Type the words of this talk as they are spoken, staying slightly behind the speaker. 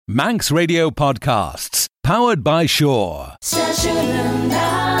Manx Radio Podcasts, powered by Shore.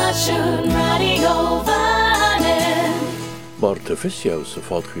 Mar fisio sa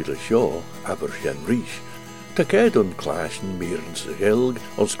fodchwyle sio, Abersian Rhys. Ta ged o'n clas yn miren sa gilg,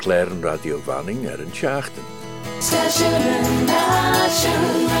 ons Clare yn Radio Fanning yn Siachten.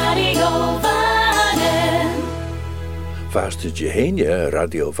 Fast y Jehenia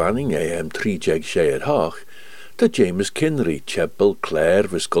Radio Fanning AM 3 ta James Kinry, Chapel, Clare,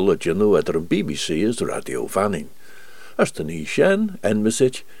 Viscola Gino at BBC as Radio Fanning. As the Nishan, and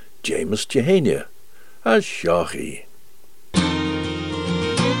message James Jehenia, as Shahi.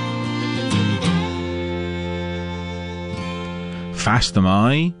 Fast am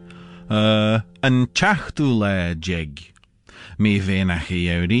I, an chachtú le jeg, mi venach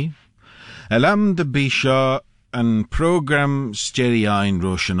iori, elam de bisha an program steriain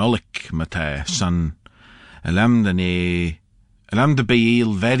roshanolok mate son, elam de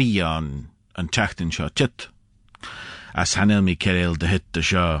beil verian an chachten sha chit, as hanel mi kerel de hit de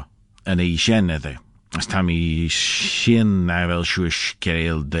sha an e shenethe, as tami shin navel shush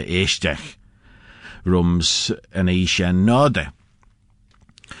kerel de eistech, rums an e shen node.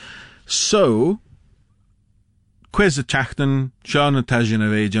 So, quiz a chachten, Sean a tajin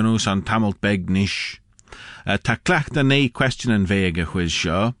of ajanus an tamalt begnish, ta clacht a question and vega quiz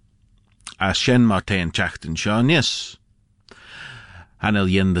shaw, a shen martain chachten Sean, yes. Hanel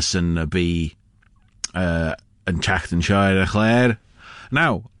Yenderson be, an chachten shaw a Clare.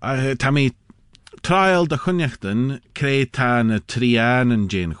 Now, tammy trial da chunyachten, cretan a trian and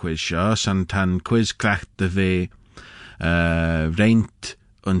jane quiz shaw, san tan quiz clacht de ve, reint,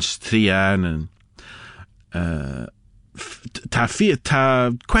 ons trianen ta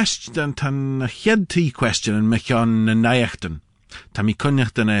question tan hiedti question en mechan en naechten ta mi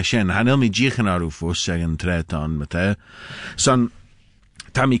konjachten shen hanel mi jichen arufos sagen tretan met son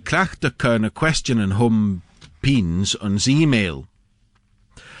ta mi klachte kerne question en hum pins ons email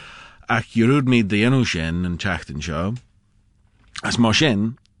ach jurud mi de enushen en chachten show as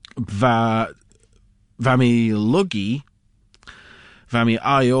moshen va mi lugi va mi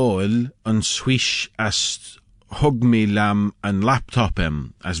aiol an swish as hug mi lam an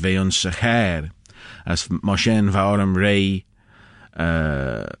laptopem as ve on sa hair as moshen va orm rei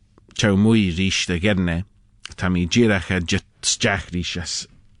chow mui rish de gerne ta mi jirach a jet stach rish as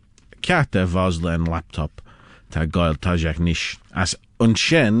kata voslen laptop ta goil tajak nish as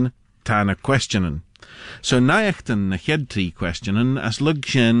unshen ta na questionen so naechten na hedtri questionen as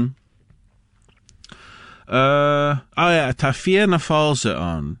lugshen ta fier na false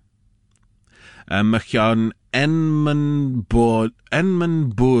on. Machjan enman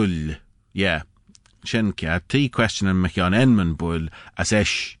bull. Yeah. Shenka, T question and machjan enman bull as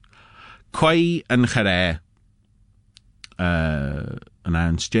esh. Koi and chare. An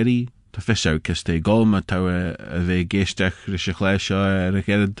ounce jerry. Ta fish out kiste golma ta ve geestach rishachlesha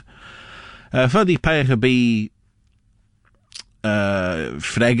regered. Fuddy paige be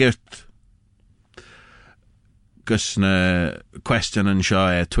fregert. Gus na question and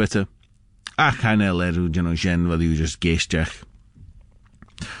shaw Twitter. Ach hanel eru jeno gen wel you just geestach.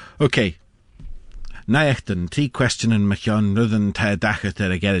 Okay. Naechten T question and machon rudden ta dachet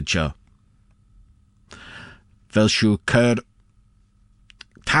er gered shaw. Vel shu ker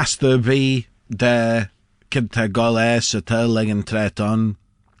taster be de kid ta gol es a legen tret on.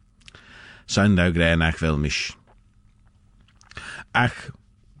 Sandau grein ach vel mish. Ach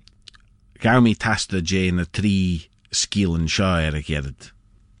gau mi tasta jane a 3 skill and shire a gered.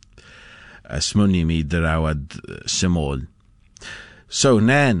 A smunny mi derawad simol. So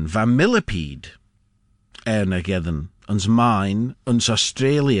nen, va millipede na gedden, ons mine, ons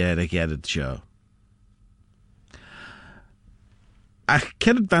Australia a gered show. Ach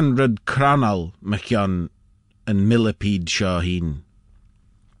kerd van rud cronal machon an millipede show hin.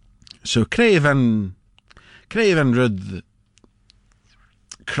 So craven rud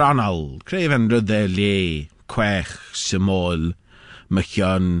Cronal, Craven rud le, quech, simol,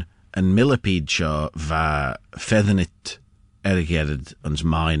 machon, and millipede shaw va feathenit ergered ons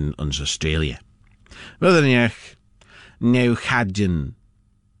mine ons Australia. Rather nech, new hadjin,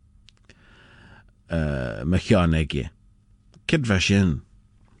 machon egge. Kid vashin.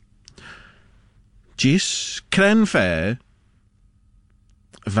 Jis, cren fair,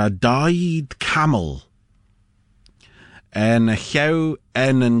 va died camel. En a chew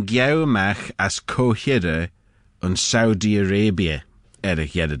en an gewmach as cohire on Saudi Arabia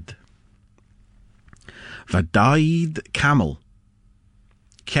gered. Va died camel.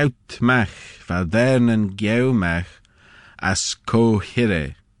 Kout mach va then an gewmach as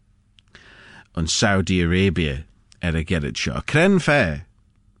cohire on Saudi Arabia gered sho. Cren fair.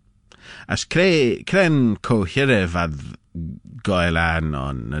 As cren cohire vad goelan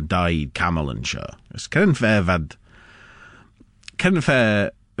on a died camel and show. As cren fe vad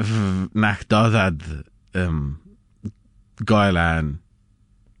nach dodad goelan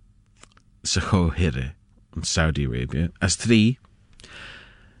sa cohire in Saudi Arabia. As 3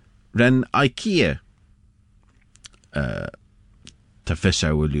 ren IKEA ta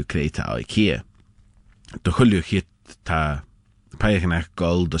fissa will you create IKEA. De chullu hit ta peignach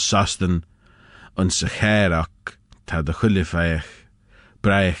gold de sasten on sa cheirach ta de chullu feich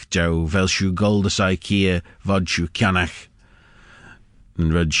braich jau vel siw gold as IKEA vod siw cianach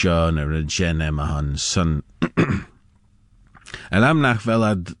yn ryd sio na ryd sien em a hon son Elamnach vel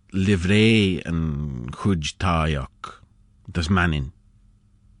ad livrei yn chwj taiach das manin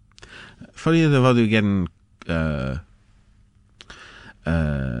Foddy de vod u gen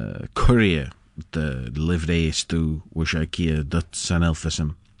courier de livrei stu wish IKEA dat san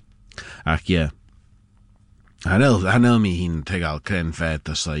elfism ach yeah Hanel mi hin tegal cren fet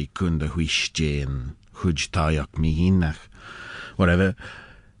as I kunde huish jane chwj taiach mi hinach whatever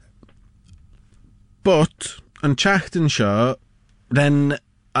but an chachten seo then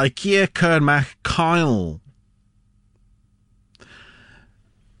IKEA mach Kyle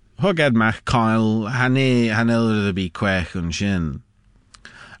Hogad mach Kyle hanel de bi quech un shin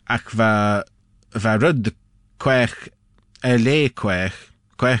ac va rud quech le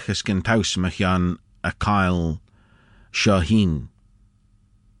quech is gyn taus mach yan a Kyle Shahin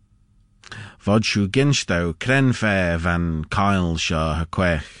Vod siw gynstau cren fe van Kyle Shah ha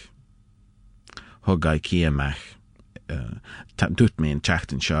quech hog IKEA mach doet me in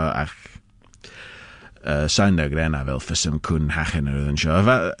chachten seo ach saindag rena vel fysym kun hachener than seo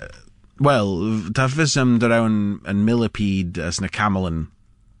well ta fysym darawn an millipede as na camelin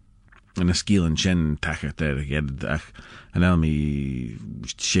yn y sgil yn sien tachat ged ach an elmi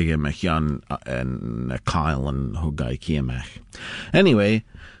shige mech yan yn y cael yn hog IKEA mech anyway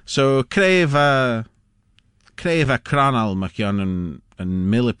so cref a cranal mech yan yn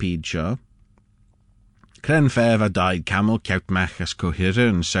millipede seo Cren fev a died camel kept mach as cohira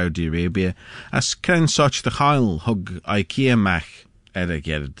in Saudi Arabia, as cren such the chile hug IKEA mach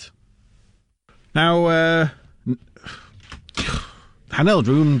gerd. Now, Hanel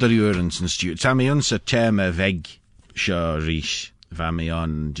room der urens and stew, Tammy unsa chema veg sha rish, vami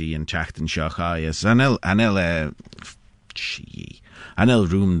on G and chachten sha chayas, Hanel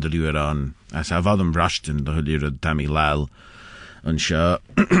room der uron, as havadam rashten the hulirud Tammy lal, and sha,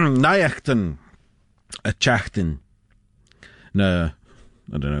 nayachten, a chachten na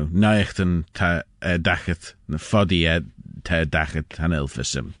I don't know nachten ta dachet na foddy ta dachet han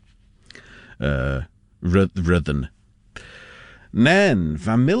elfism rudden nen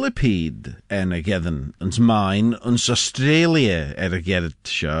van millipede en a gethen ons mine ons Australia a get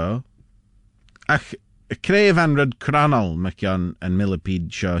show ach creve an rud cranal macjan and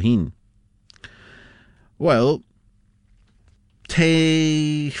millipede show hin well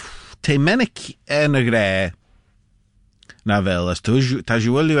te menig en a gre na vel as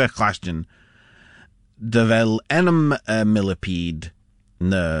tajuelu a question de vel enem millipede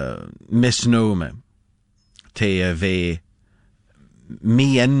na misnome te ve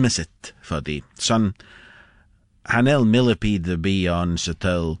mi enmisit foddy son hanel millipede be on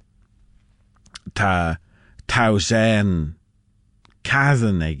satel ta tausen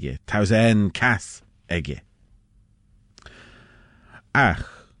kazen ege tausen kas ege ach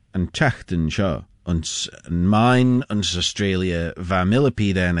an chachten seo ons mine ons Australia va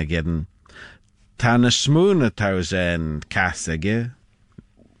millipede en ageden ta na smoon a tausen kasege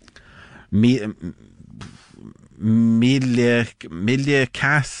milje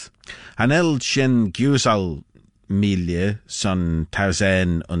kas hanel shin gusal milje son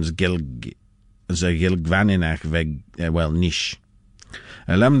tausen ons gilg vaninach veg well nish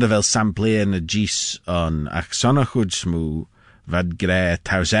elam de vel sample en a gis on ach sonachud smoo vad gre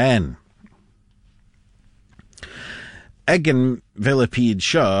tausen egen villipede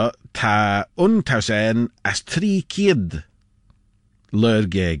seo ta tausen as 3 kid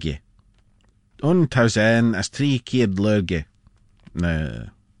lurgege tausen as 3 kid lurge na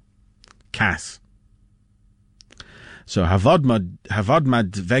kas so havod mad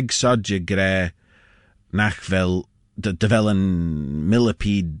veg sodje gre nach vel de velen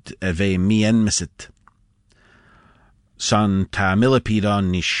millipede ve mi enmisit son ta millipede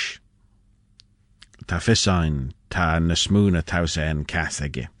on nish ta fisain ta na smoona tausen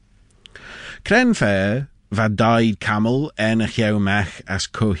kasege cren fe va died camel en a mech as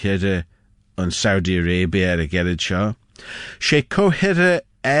cohire on Saudi Arabia a gerid seo she cohire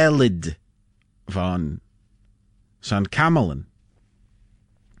elid van son camelin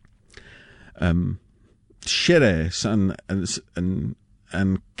Shire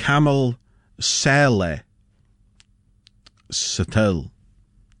an camel sele satel.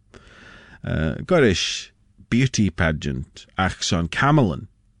 Gorish beauty pageant ach son camelan.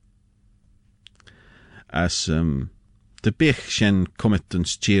 As de bich shen comet an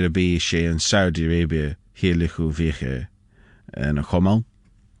stirabi she in Saudi Arabia helichu viche en a chomal.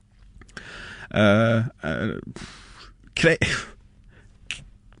 Ta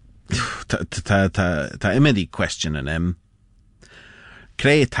imedi question an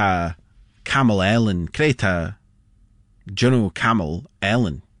Cre ta camel Ellen, cre ta Juno camel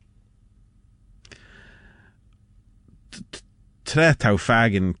Ellen. Tre tau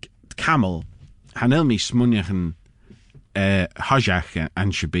fagin camel hanel mi smunjachen hajach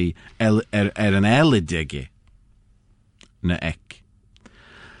an shabi an elidige na ek.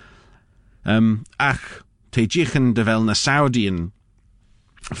 Ach te jichen de vel na Saudian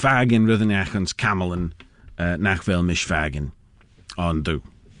fagin ruddenachens camelen nach vel mish fagin on do.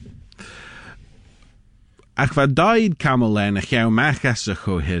 Ach va died camel en a chau machas a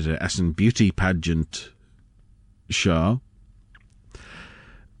cho hir as an beauty pageant shaw.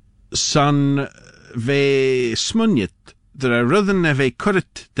 Son ve smunjet der rudden ve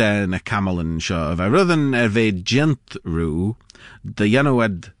currit den a camelen shaw ve rudden ve gent ru de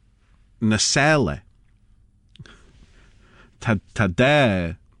yanoad na sele ta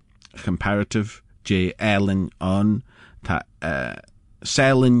da comparative j ellen on ta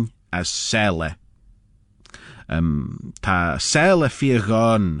selling as sele ta sele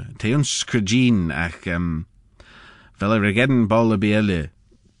firgon te unskrigin ach vel regeden bolle biele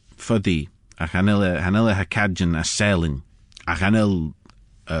fuddy ach hanelle hakadjan as selling ach hanel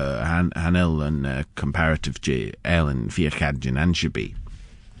an comparative j ellen firkadjan anshabi.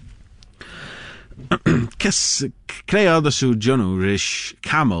 Kes creada su junu rish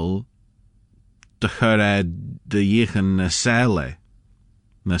camel de churad de yichen na sele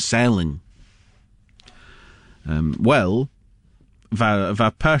na selling. Well,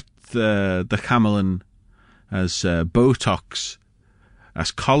 va pert the camelin as Botox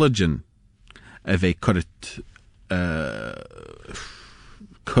as collagen if a currit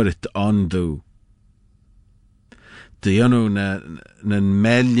on do. De yno na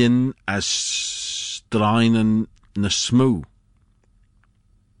melin as strainen na smoo.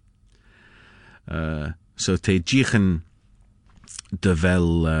 So te jichen de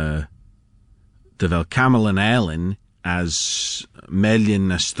vel camel and Ellen as melin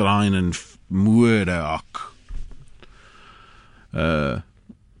na strainen moere ook.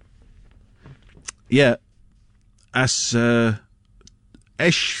 Yeah, as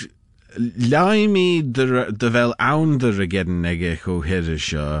esh laimi de vel ounder again nege cho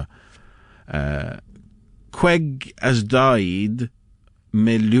hirisha queg as died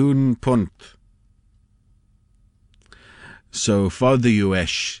million punt. So for the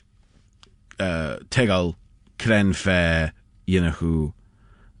US tegal kren fair, who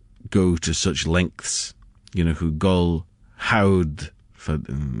go to such lengths, who go howd for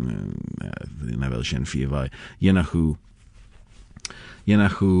nevel shen fievai, who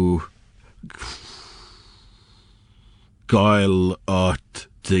Gael art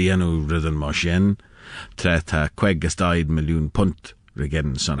de rhythm machine treta queggas died million punt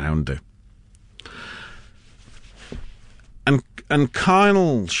regen son hounde. And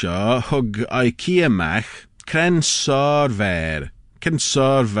Kynal Shaw hug IKEA mach kren sorver ken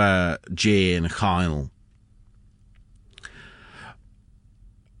sorva Jane Kynal.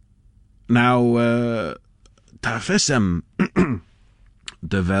 Now tafisem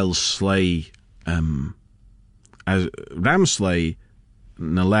de vel slay as Ramsley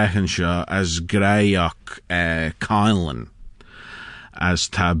na Lechenshire as Greyok Kylan as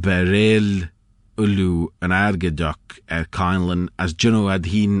ta beril ulu an argedok Kylan as Juno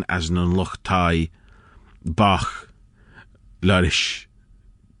adhin as nun luchtai Bach Larish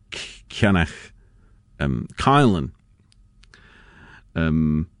Kianach Kylan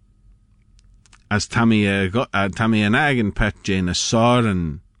as Tammy an agen pet Jane a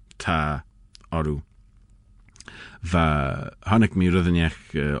soren ta oru va hannig mi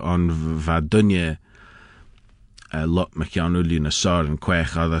ruddenjech on va dunje lot mechianuli na soren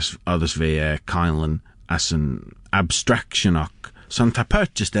quech others ve Kylan as an abstraction ok son ta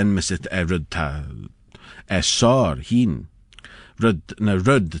purchased en misit rud ta sor hin rud na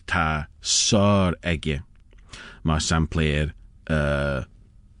rud ta sor egge ma sampler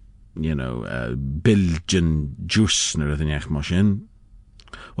bilgen juice na ruddenjech machine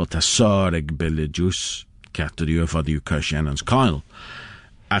well ta sor eg bille juice Catter you for the Shannon's Kyle.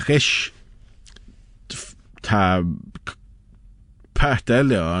 Achish ta part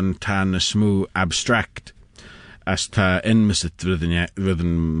eile tá na smú abstract as tá inmisit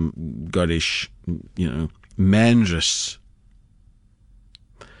rydyn gorish, menrys.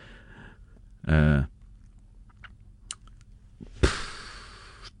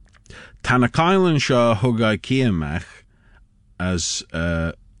 Tá na cailen seo thugad ciamach as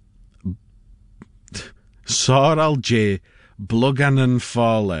sáral J bloganan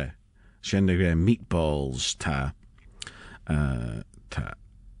fále sin de meatballs tá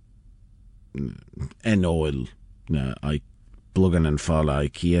en oil na ai bloganan fále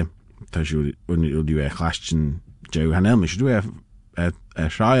IKEA tá siú udiú chlastin jo han elmis du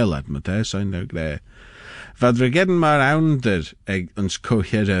Israel met sein der gré vad we gedden maar ounder ons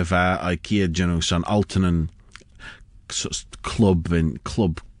cohere va IKEA son altanen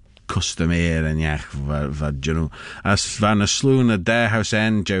club custom air en jach vad as van a sloon a house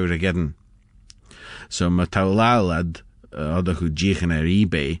en jo gedden so ma taulalad other who jichen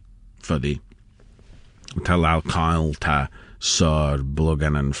eBay for the talal Kyle ta sor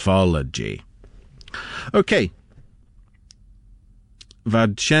blogan and falla J. Okay.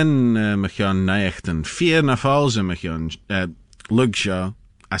 Vad shen mechon naechten vier na false mechon lugsha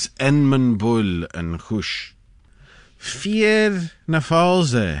as enman bull en chush. Vier na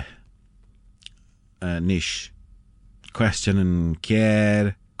false nish. Question and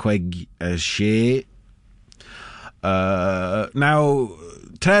care queg she. Now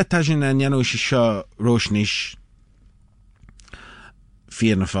tre tajin en jano shisha roshnish.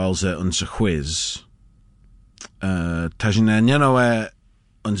 Vier na false unse quiz. Tajin en jano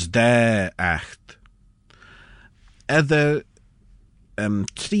ons daar acht. Either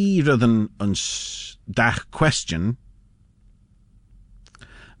three rydden ons dach question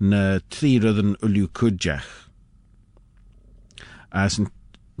na three rydden uliw kudjach. As in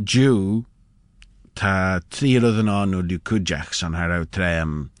Jew ta three rydden on uliw kudjach son haraw tre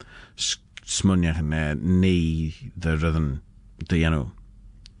smuniach na ni the rydden the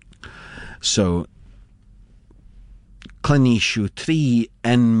So Clinishu three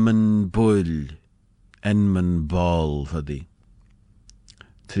enman ball for the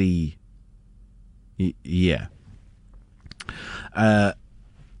three yeah.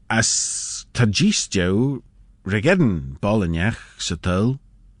 As tajistjo regedden ballenjach satel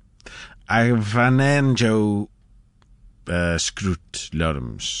a vanenjo scrut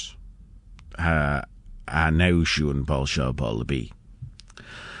lorms a neushoen ball ball be.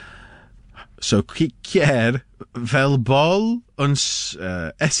 So kier vel ball ons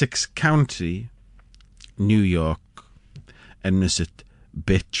Essex County, New York, en is het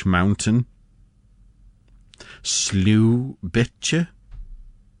Bitch Mountain, Slew Bitche,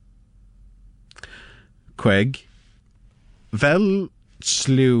 Queg, vel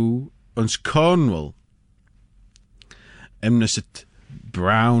Slew ons Cornwall, en is het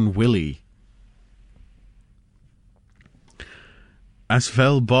Brown Willie, as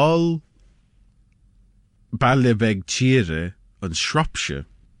vel ball Ballybeg Chire and Shropshire,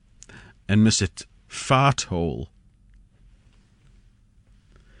 and miss it Fart Hole.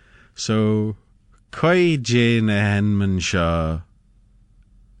 So, Koi Jane Henman Shaw,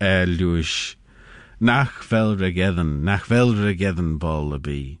 Luish, nach vel regedden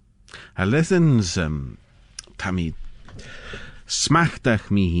Ballaby. A lessons, Tammy, smachtach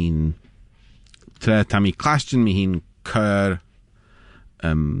mi hin, Tammy question mi hin, Cur,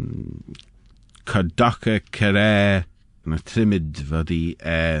 Kadaka kere na trimid vadi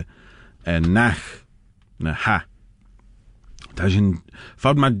nach na ha. Tajin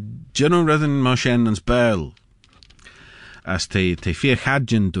fod ma jeno rydyn ma shen ans burl. As te fir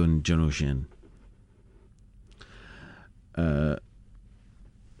hadjen dun jeno shen.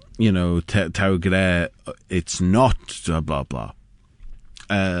 Tau gre it's not blah blah.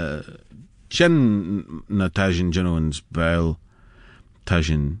 Shen na tajin jeno ans burl.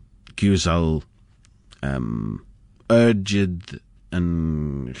 Tajin Guzal urged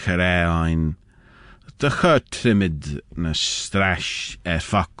and charain the hurt timid na strash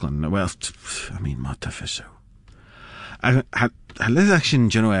Falkland. Well, matafiso. I had action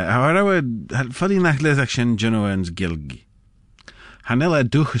genoa. However, had funny nach action genoans gilgi. Hanella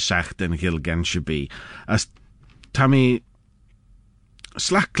duchsacht en gilgan should be as Tammy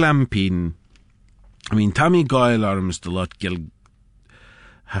slack lampin. Tammy Goyle arms the lot gil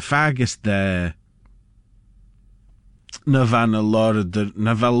hafagus there. Na valorder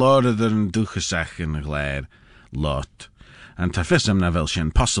en duchesach in gleir lot, and tafissam na vel shen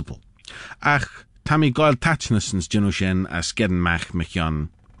possible. Ach, Tammy Goyle tachnesens genu shen as gedden mach mechion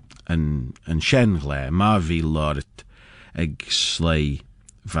en shen gleir, ma vi lorit eg slay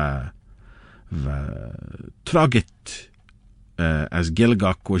va trogit as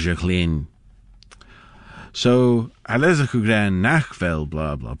gilgach was a clean. So, alezach gran nachvel,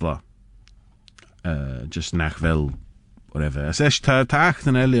 blah, blah, blah. Just nachvel, whatever. As ta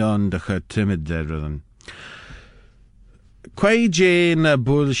achten elion de cha timid derrydden. Quai je na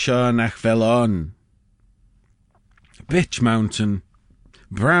bullshaw nachvel on. Bitch Mountain,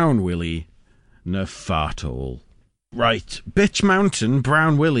 Brown Willie, na farthole. Right, Bitch Mountain,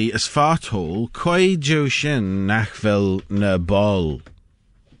 Brown Willie, as farthole, quai jo shin nachvel na ball.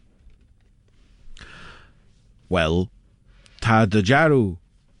 Well, ta de jaru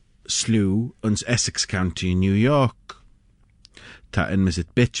slew uns Essex County, New York. Ta in misit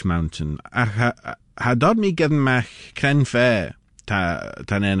Bitch Mountain. Ha dod mi gedden mach cren fair, ta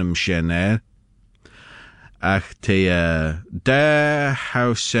enam shen ach te de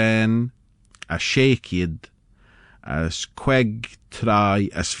hausen a shakeid as queg trai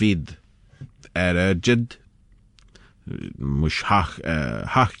as vid urged mush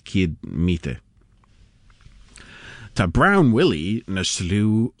hach kid mite. Ta Brown Willie na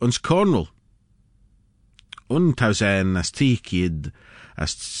slew uns Cornwall. Tausen as tikid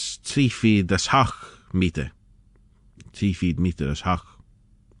as trifid as hach mite. Trifid mite as hach.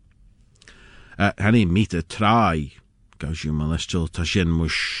 Hanny mite trai. Gaus you molestal ta shin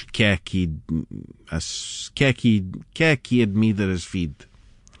mush kekid as kekid mite as feed.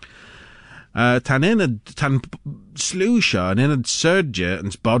 Tan slew sha an inad surge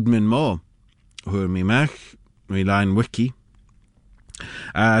ans bodmin mo. Hwyr mi mach. Mi line wiki.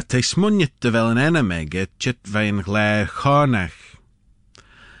 Te smunjet de vel an enemege, chit vein glair charnach.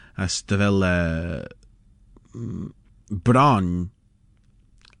 As de vel bron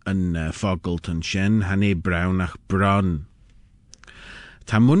an Fogleton shen, hanny brownach bron.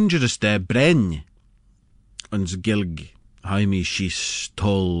 Ta mungerus de bren, uns gilg, haimi shis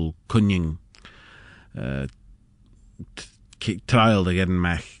tol kunning. Trial de gedden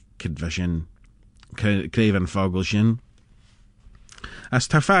mach, kid vashin. Craven Fogelshin. As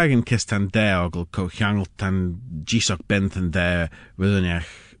ta fagen kist an deogel co changel tan gisok benthen de wydynach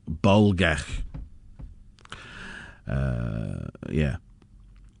bolgach. Yeah.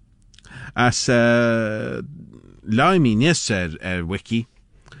 As laimi nis wiki,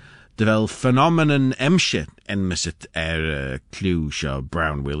 de vel phenomenon emshet en misit clue shaw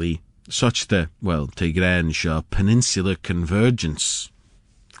Brown Willie, such the, well, te gran shaw peninsular convergence.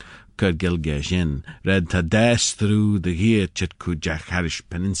 Gilgeshin, red ta dash through the here chit Jack Harish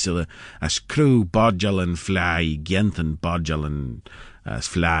Peninsula as crew bodgel and fly, genthen bodgel and as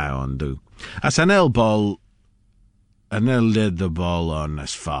fly on do. As an ball, led the ball on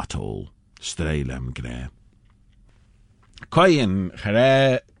as fathole, strailem gre. Coyin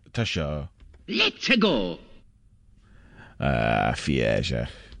hare tasha. Let's go. Fieja.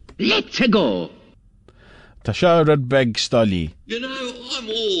 Let's go. Tasha Rudbeg Stolly. You know, I'm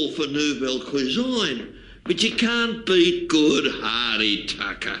all for Nouvelle cuisine, but you can't beat good hearty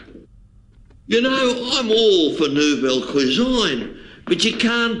tucker. You know, I'm all for Nouvelle cuisine, but you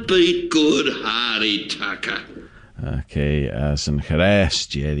can't beat good hearty tucker. Okay, as an harass,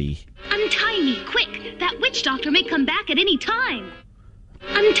 Jerry. Untie me, quick! That witch doctor may come back at any time.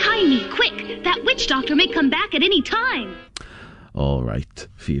 Untie me, quick! That witch doctor may come back at any time. All right,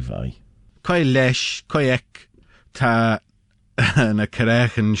 Fivai. Koi lesh, koi ek, ta na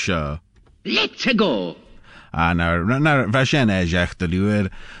karechen shaw. Let's go. Na vashen ejach de luer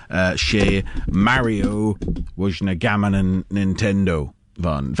she Mario was na gammon Nintendo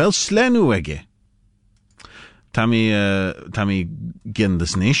van. Vel slenu ege. Tammy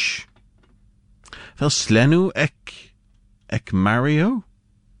gindes nish. Vel slenu ek Mario.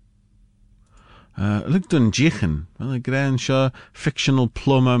 Look dun jichen. Well, a grand shaw fictional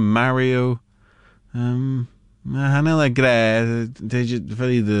plumber Mario. Hanela gra deje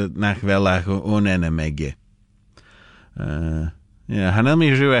very the nachvelach onenemege. Ja, hanel mi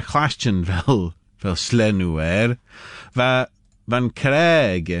ruwe question vel slenu van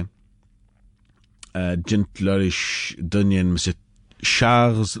Craig gentlerish dunyan misit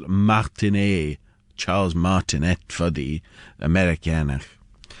Charles Martinet for the Americanach.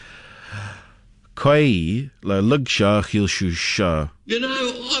 Koi la lugshaw hilshu shaw. You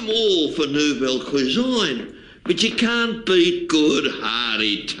know, I'm all for Nouvelle cuisine, but you can't beat good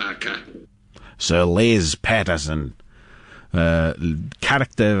hearty tucker. Sir Les Patterson.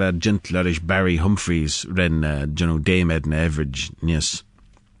 Character of gentlerish Barry Humphreys ren Dame Edna Average yes.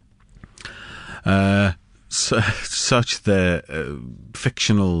 Such the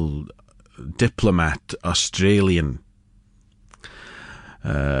fictional diplomat Australian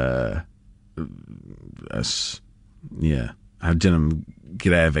as yeah, I've done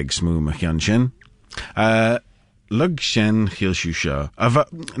grevig smoo machianshin. lug shen Hielshu Shaw.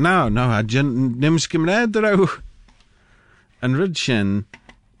 No, I jen nims Gimred and rid shen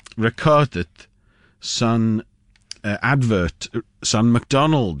recorded son advert son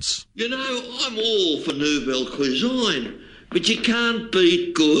McDonald's. You know, I'm all for Nouvelle Cuisine, but you can't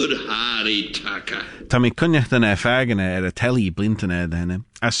beat good hearty tucker. Tommy Cunyachten fagen a telly blinten then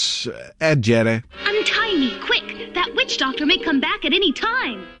as Jerry. Untie me, quick! That witch doctor may come back at any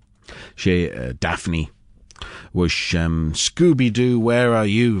time. She Daphne was Scooby-Doo, Where Are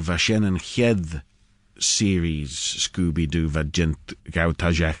You? Vashen and Ched series Scooby-Doo Vagent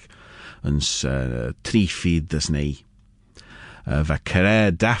Gautajach and Trifid das nei. Va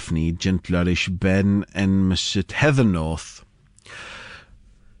Daphne gentlerish Ben en Mr. Heathernorth.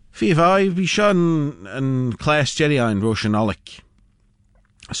 Fiv vi shon and Claes Jerry and Roshan Nolik.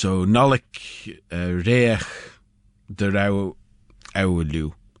 So Nolik reach the rau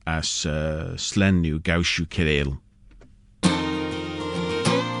awlu as Slennu Gaushu Kirel.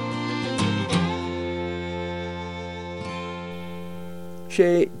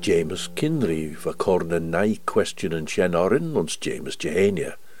 She James Kinry va corna nai question and shen orin ons James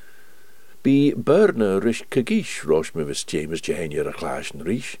Jehania. Be Berna rish kagish rosh me vis James Jehania a clashen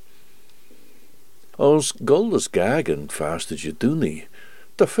rish. Ons goldes gagen fast as you dooney.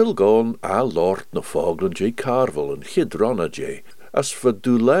 Da fil gone a lord na foglen J. Carvel and Hidrona J. As for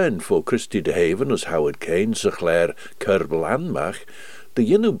Dulain for Christy de Haven as Howard Kane se Claire Kerbel Anmach, de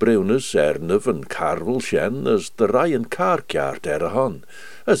Yinu Brunes Nuv and Carvel Shen as the Ryan Carkyard hon,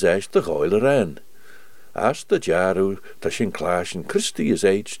 as esh the Goiler en. As the Jaru tashin clash and Christy is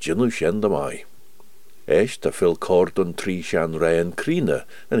H. Jinu Shen the Mai. Esh the Phil Cordon Trishan Ryan Krina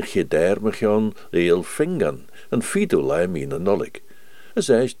and Chider Machion Leil Fingan and Fidula Mina Nolik. As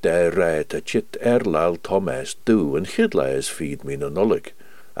eis der rait a chit lal Thomas do and chidla is feed me nolik.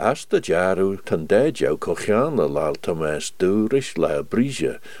 As the jaru tan dejau kochan a lal Thomas do rish la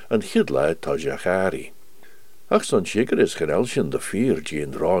brija and chidla tajachari. Ach son shiger is genelshin de fear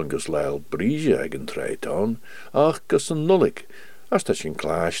gien rongus lal brija egen treit on, ach gus an nolik. As ta shin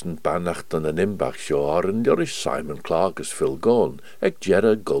clashen bannachten an imbach shore and jorish Simon Clark is Phil gone, eg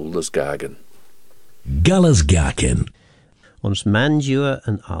jera goldes gagen. Gallas gaken. Ons manjua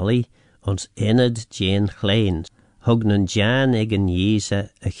en Ali, ons inned Jane Klein, hugnen Jan egen Jeze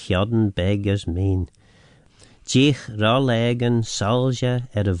a chjodden beggars meen. Jich ralegen salja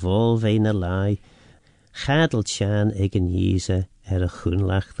a volvene lai, chadel Jan egen Jeze a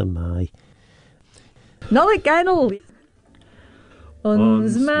chunlach de mai. Nolik Geinel!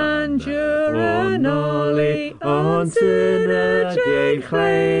 Ons manjua en Ali, ons inned Jane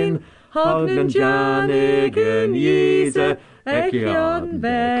Klein, hugnen Jan egen Jeze, Echion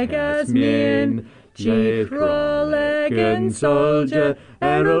beggars min, Jefrolegen soldier,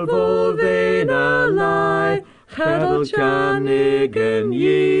 Errol volvena lai, Chadel Janigen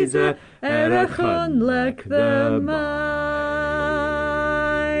Jeze, Erachon lek the mai.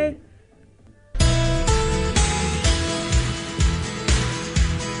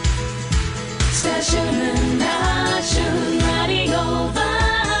 Station Nation Radio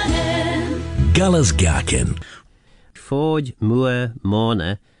Vanen. Gallas gaken. Forge moor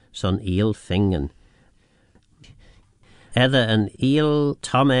morne son eel fingen. Either an eel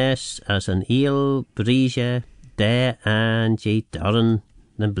Thomas as an eel brige de an je dorren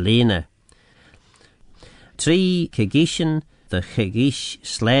na blene. 3 kegishen the kegish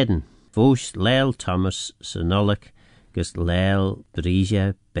sleden. Vos lel Thomas sonolik gus lel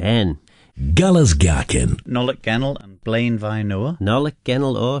brige ben. Gallas gaken. Nolik Gennel and Blaine Vi Noah. Nolik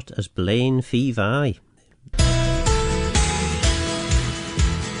Gennel ort as Blaine Fi Vi.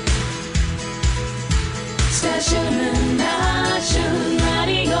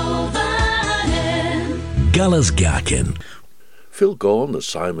 Gallas gaken. Phil gone as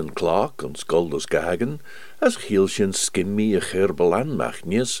Simon Clark and Skoldas Gagan, as Hielshin Skimmy a Gerbel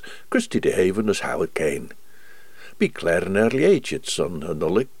Anmachnius, Christy de Haven as Howard Kane. Be Clare and early aged son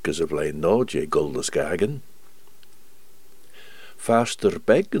Hanulik as of Lane Norje Goldas Gagan. Faster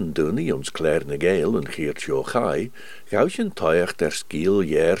Beggen Dooney ons Clare Nagale and Geert Jochai, Gaushin Toyach der Skiel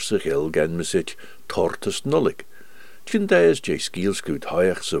Jerse Gilgan Mesich Tortus Nullik. Chindaes J. Skielscoot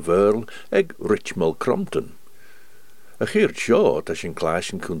Hoyach Severl, eg Richmal Crompton. A Geert Shaw tashin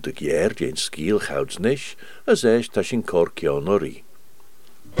clashin kuntuk yer Jane Skiel Gouds Nish, as eis tashin Corkio Norri.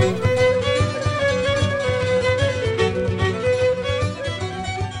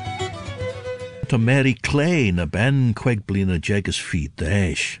 To Mary Clay na Ben Queg Blina Jegas feet the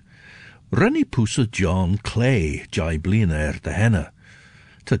Esh. Rennie Pusa John Clay, Jai Blina de Henna.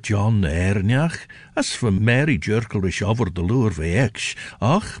 Ta John Erniach, as for Mary Jerkelish over de loer vex,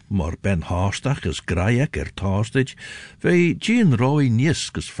 ach, maar ben haastach as graiek tastage, ve Jean Roy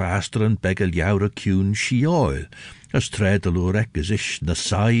nisk as faster and begel joure cune shioil, as tread de loerek as ish na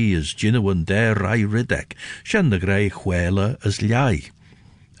sai as Jinnawan der rai ridek, shen de grey chwele as liai.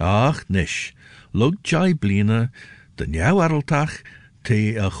 Ach, nish, lug jai blina, de nieuw arltach,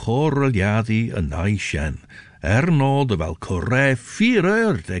 te a chorrel yadi a nai shen. No de wel corre 4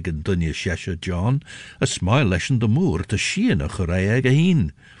 uur tegen dunje sheshe John, a smile leshen de moer te shien a corre ege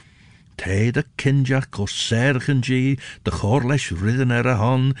heen. Te de kinjak o sergenji, de chorlesh ridden a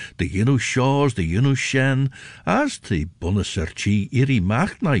han, de yinu shaws, de yinu shen, as te bunneserchi iri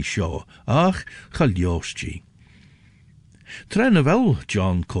machnai shaw, ach, chaljoosji. Trenne wel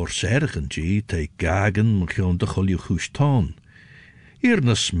John cor sergenji, te gagen mchion de chaljuchustan. Hier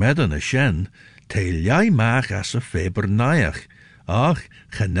na smedden a shen, Teil jij maag as a feber naiach, ach,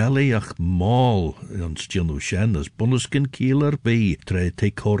 genelliach mal, ons Jinu Shen as bunneskin kieler be, tre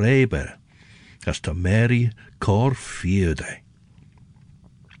te corebe, as ta Mary cor fiude.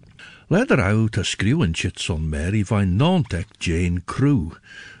 Let out a skriwen chits on Mary vine nantek Jane Crew,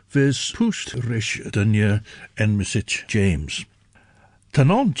 vis pust rish dunje en misich James.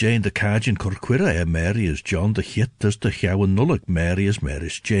 Tanon Jane de Cajun corquira Mary as John de hit as de chowan nullig Mary as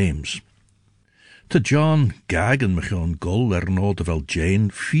Mary's James. Te John gagen mechon gul no de wel Jane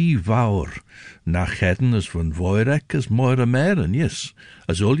fi vaur, nach heden as van voirek as moire meren, yes,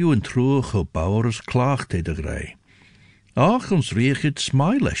 as ol you in troeg o bauer as klaag te de grei. Ach, ons reegit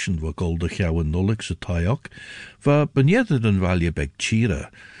smileschen wa gul de chowan nullig se taiok, va benjedden wel je beg chira,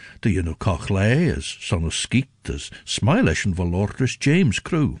 de you no cochlei as son as skiet as smileschen va Lordris James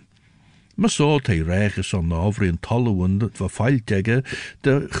Crew. Maar zo te reiges aan over in Tallowun dat we feiltegen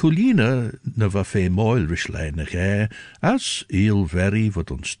de Juline na we fe moil rischleinig as heel very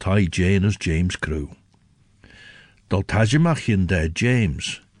wat ons tai Jane as James Crew. Dal tajemachjen de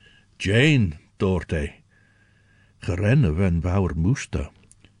James. Jane, doorte. Gerenne wen wouwer moeste.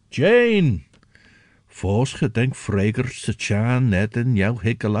 Jane! Vos gedenk fregers se tjaan net en jou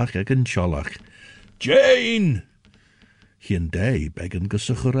hikkelach egen chalach. Jane! Geen de begen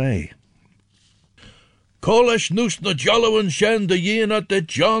gesucherij. Kolish noes na jollowen shen de yen at de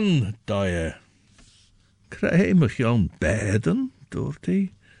John, die. Krijg me Jan beiden, Doorty?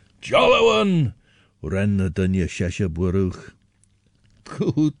 Jollowen! Renne dunje sheshe boeruch.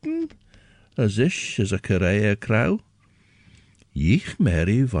 Goeden? As ish as a kereia krauw? Jich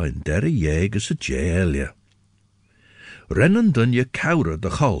Mary vijn derre jägers a jaelje. Rennen dunje kaure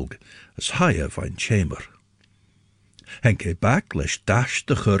de chalg, as higher vijn chamber. Henke backlesh dash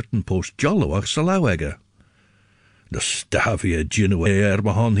de curtain post jolloach salauege. De stavia Jinu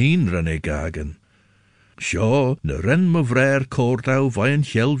behan heen renne gagen. Sjo, ne ren me vrer koordau vijn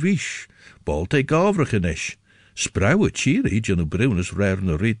jelvish, balte gavrigenish. Sprouwe chiri Jinu brunes rare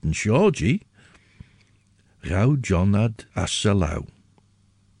ne riten shoji. Gauw John had assalau.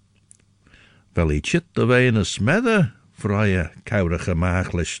 Wel I chit de wijn a smedde, vrije kaurige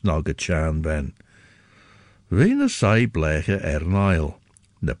maagles snogge chan ben. Ween a sai blege ernail,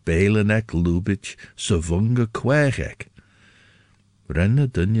 ne belenek lubich savunge kwegek. Renne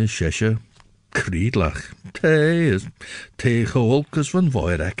dunje sheshe, kriedlach, te geholkes van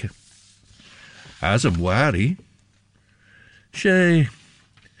voirekke. As am wari, she,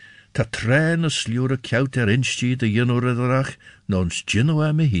 ta trein a slure kout inchti de jinnoredrach, nons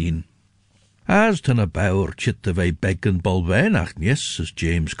jinnoa me heen. As ten a bauer chit de vei beggen bolweinach, yes, as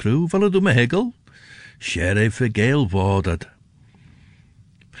James Crew, val do me hegel. Sheriff a gale vordad.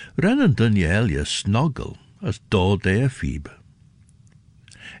 Rennen dunje elje snoggle, as do de a feeb.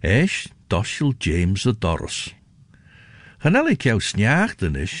 Esh, doshel James a Doris. Ganellik jou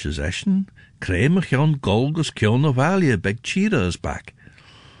snjachten is, as eshen, kremig jan golgus kion valje beg chira as back.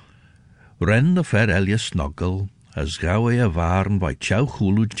 Ren a fer elje snoggle, as gauwe a waren by chow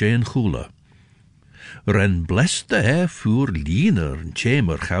chulu jane chula. Ren bless de he fuur liener en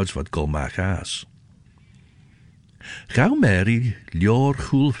chamber gouds wat golmach as. Gauw Mary lior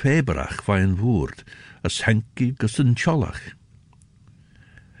chul feberach van woord, as henkie gus een cholach.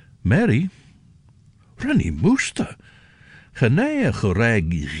 Mary, Rennie moeste, genee gereg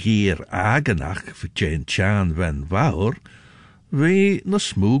gier agenach voor Jane Chan van Waur, wie na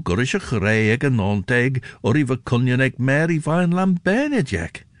smoeg or is a gereg en onteg or iwe kunjenek Mary van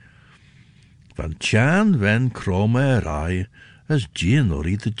lambenejek. Van Chan van krome rai, as Jean or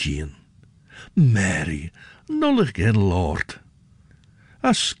de Jean. Mary, nullig geen lord.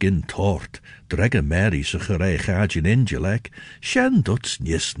 As skin tort, drege Mary se gereg in ingelek, shen dots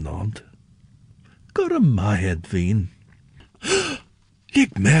nis nond. Gor a mahed veen.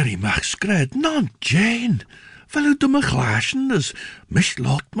 Lig Mary mag skred, non Jane. Wel u de me glaasjen, dus mis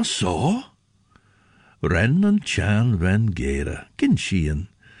laat me zo. Ren en Chan wen gere, gin shien.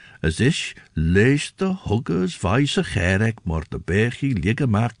 As is lees de huggers wijze gerek, maar de bergie liggen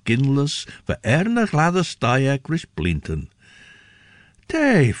maar kinless, we erne gladde stijak ris blinten.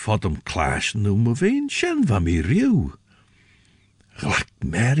 Tei, vod hem klaasjen nu me veen, shen van mi rieuw. Glak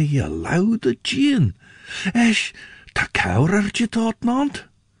Mary a laude Jean. Esch, ta kaurertje tot nant?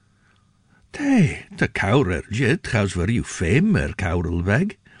 Tei, ta kaurertje, trouwens waar u fame er kaurel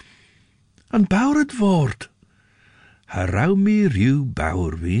weg. En bouwer het woord. Harau mi rieuw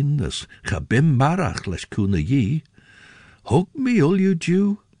bouwer wien, as gebim marach les koene je. Hook mi ulju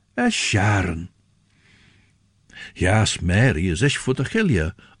jew, as sharen. Jaas Mary is isch voor de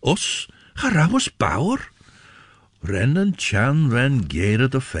gilje, os, harau as bouwer. Ren en Chan ren gere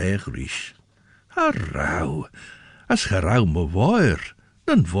de veeg risch. Harau, as harau me woer,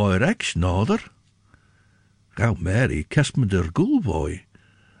 dan woer ek snader. Gauw Mary, kest me der goelboy.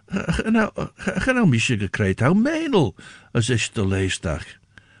 Genau misje gekreid hou meenel, as is de leesdag.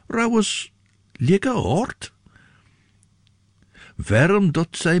 Rauw is ligge oort. Waarom dat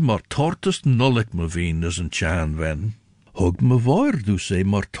zij maar tortes nollik me veen as een Chan wen? Hog me woer, du zij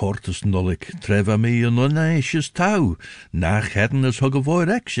maar tortes nollik, treva me een oneisjes touw, nach hedden as hogge woer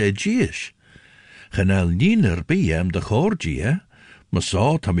ek, zij gies. Genel niener bij hem de gorgie, maar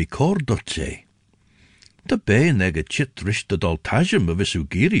zo ta mi kor dat zij. De been ege chit rish de daltajem me vis u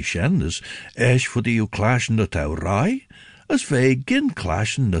giri shen, as esch voor die u klaasjen de touw rai, as vei gin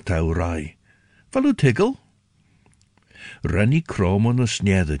klaasjen de touw rai. Val u tigel? Rennie kromen a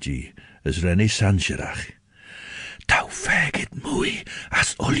sneddergie, as Rennie sancherach. Touw faggot moei,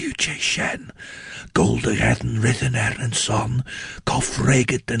 as oljuche shen, goldig hedden rithen en son, kof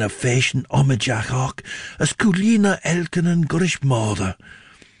reget in a fashion omejach hok, as kulina elken en gurish mode.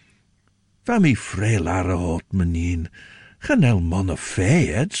 Van mi freelare hoort menien, genel manne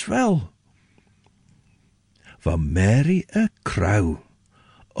feeds wel. Van Mary a krauw.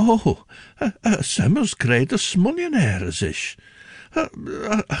 Oh, semmers kreeg a smuljenaires is.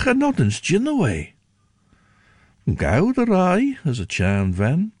 Genoddens ginaway. Gauw de rai, as a Chan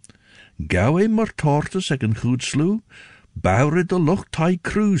van. Gauw maar tortes ag een goed sloe. Bouwre de lucht hij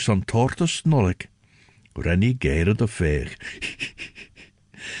cruise aan tortes snollik. Rennie gere de veeg.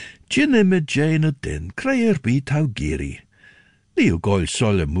 Gin me Jane din, kreier bi tau giri. Ni u goil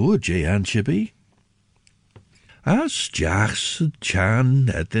solle moer je ansje. As jachs Chan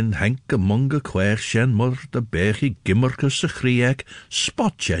edin henke munge kwersjen mor de bergie gimmerkes griek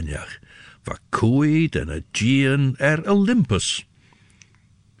spotjenjach, va koeid en a gian Olympus.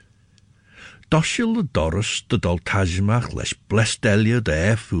 Doshil de Doris de daltajmach les blestelje de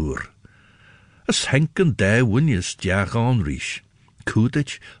ervoer. As henken de winjes jach on rish.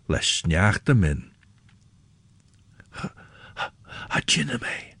 Koedich les snjacht hem in. Ha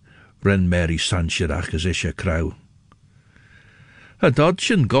me, ren Mary Sancherach as ische krauw. A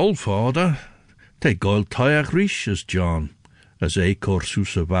dodgen golvader, te gol toiach rish as John, as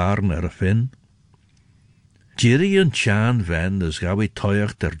korsoese waren a fin. Jiri en Chan ven as gawi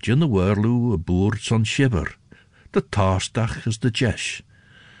toiach der jinne werlu a boord son shiver, de taastach as de jesh.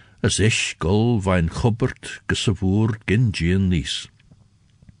 As ish gol vain chubbert gesavoer gin gin nies.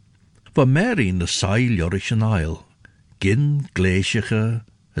 Van Mary na sail jorish an aisle, gin glaciige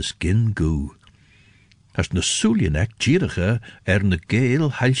as gin goo. As na suljenek gierige na geel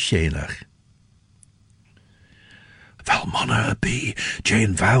heilshenach. Val manna be,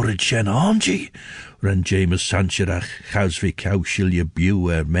 Jane voured shen angie, ren James Sancherach, chausvi kaushilje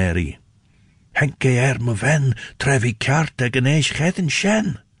bew Mary. Henke me ven, trevi kart ag an eish gedden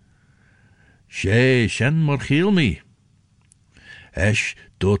shen. Shen mar giel me. Esh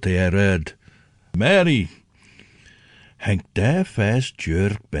doet red. Mary! Henk daar vast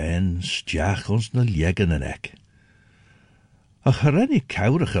jurk ben, stjach ons na leggen en ek. Ach rennie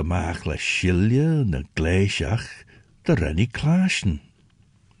kourige maag les schilje na gleesjach, de rennie klaasjen.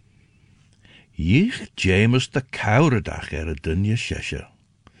 Jich James de kouredag a dunje shesje.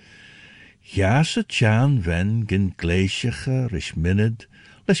 Jase Chan ven gin gleesjige rish minid,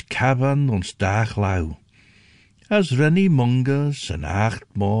 les cavan ons dag lau. As rennie mungus en 8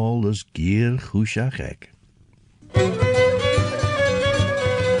 maal as gier goeshach ek.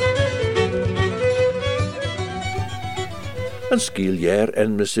 En skiljaar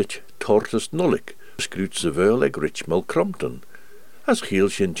en mesich tortus nullik, skruut ze wel eg Richmal Crompton. As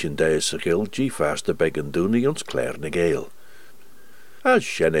gielsjen tjendeise gilgi vaste begenduni ons klerne geel. As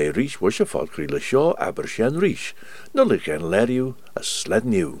shenne rish was je falkrile shaw aber shen rish, nullik en leriu as sled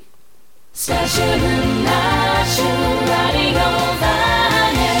new. Station and Radio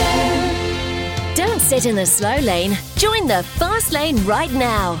sit in the slow lane? Join the fast lane right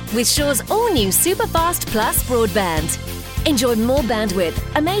now with Shaw's all-new Superfast Plus broadband. Enjoy more bandwidth,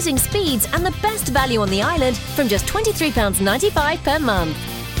 amazing speeds and the best value on the island from just £23.95 per month.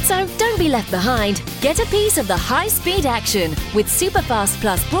 So don't be left behind. Get a piece of the high-speed action with Superfast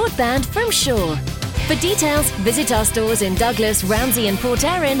Plus broadband from Shaw. For details, visit our stores in Douglas, Ramsey and Port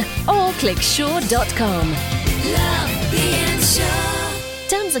Erin or click shaw.com. Love being Shaw.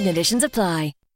 Terms and conditions apply.